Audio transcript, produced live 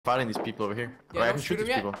fighting these people over here. Yeah, I don't can shoot shoot him these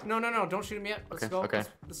yet. people. No, don't shoot him yet. Let's go. Okay.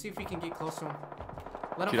 Let's see if we can get close to him.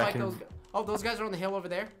 Let him Dude, fight those guys. Oh, those guys are on the hill over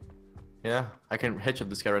there. Yeah, I can headshot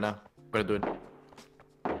this guy right now. I'm gonna do it.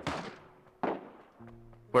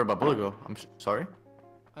 Where'd my bullet go? I'm sorry.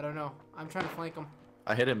 I don't know. I'm trying to flank him.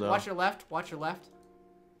 I hit him though. Watch your left. Watch your left.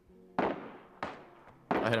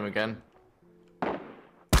 I hit him again.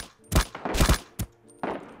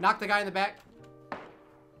 Knock the guy in the back.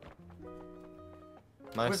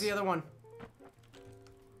 Nice. Where's the other one?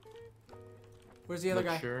 Where's the other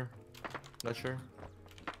guy? Not sure.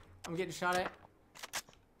 I'm getting shot at.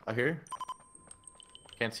 I hear.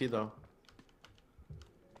 Can't see though.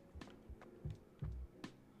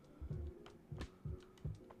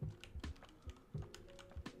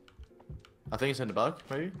 I think he's in the back,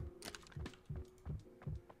 maybe.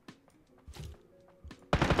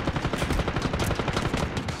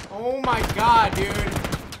 Oh my god, dude.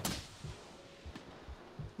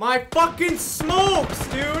 My fucking smokes,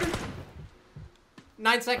 dude.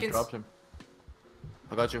 9 seconds. Dropped him.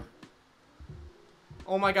 I got you.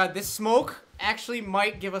 Oh my god, this smoke actually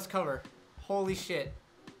might give us cover. Holy shit.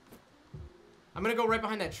 I'm gonna go right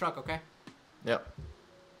behind that truck, okay? Yep.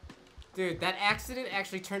 Dude, that accident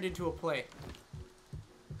actually turned into a play.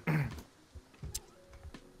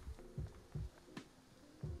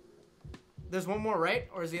 There's one more, right?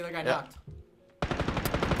 Or is the other guy knocked?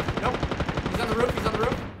 Nope. He's on the roof. He's on the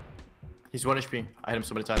roof. He's 1 HP. I hit him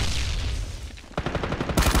so many times.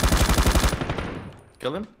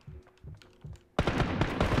 Kill him?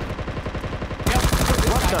 Yep.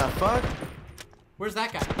 What the fuck? Where's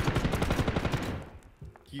that guy?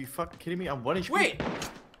 You fucking kidding me? I'm 1 HP. Wait!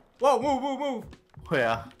 Whoa, move. Oh,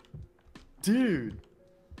 yeah. Dude.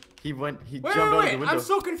 He jumped out of the window. I'm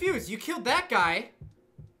so confused. You killed that guy.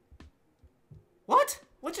 What?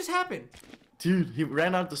 What just happened? Dude, he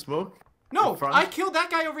ran out the smoke. No, I killed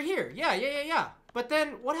that guy over here. Yeah. But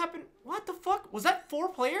then, what happened? What the fuck? Was that 4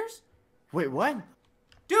 players? Wait, what?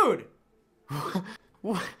 Dude!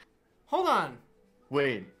 What? Hold on.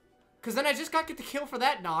 Wait. Because then I just got the kill for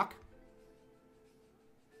that knock.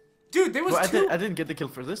 Dude, there was Well, two... I didn't get the kill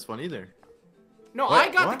for this one either. No, What?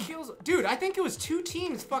 I got What? the kills. Dude, I think it was 2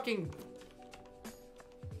 teams fucking...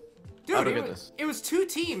 Dude, I don't get this. It was 2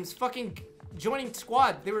 teams fucking joining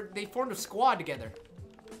squad. They formed a squad together.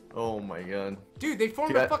 Oh my god. Dude, they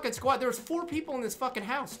formed a fucking squad. There was 4 people in this fucking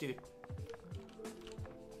house, dude.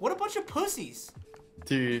 What a bunch of pussies.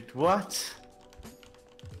 Dude, what?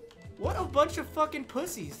 What a bunch of fucking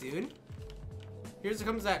pussies, dude. Here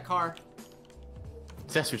comes that car.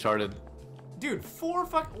 That's retarded. Dude,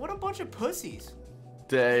 what a bunch of pussies.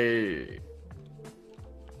 They...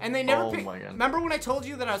 And they never Oh picked... my God. Remember when I told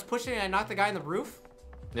you that I was pushing and I knocked the guy on the roof?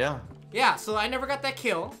 Yeah. Yeah, so I never got that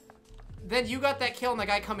kill. Then you got that kill on the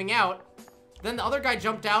guy coming out. Then the other guy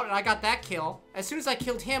jumped out and I got that kill. As soon as I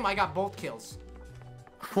killed him, I got both kills.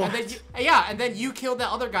 What? And then and then you killed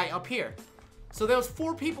that other guy up here. So there was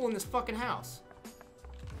 4 people in this fucking house.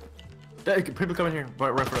 People coming here.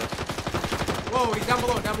 Right for us. Whoa, he's down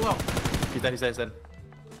below, He's dead.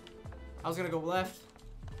 I was gonna go left.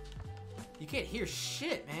 You can't hear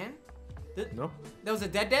shit, man. No? That was a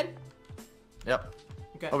dead? Yep.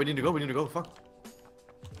 Okay. Oh, we need to go. Fuck.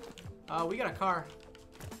 We got a car.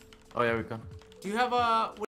 Oh, yeah, we can. Do you have a...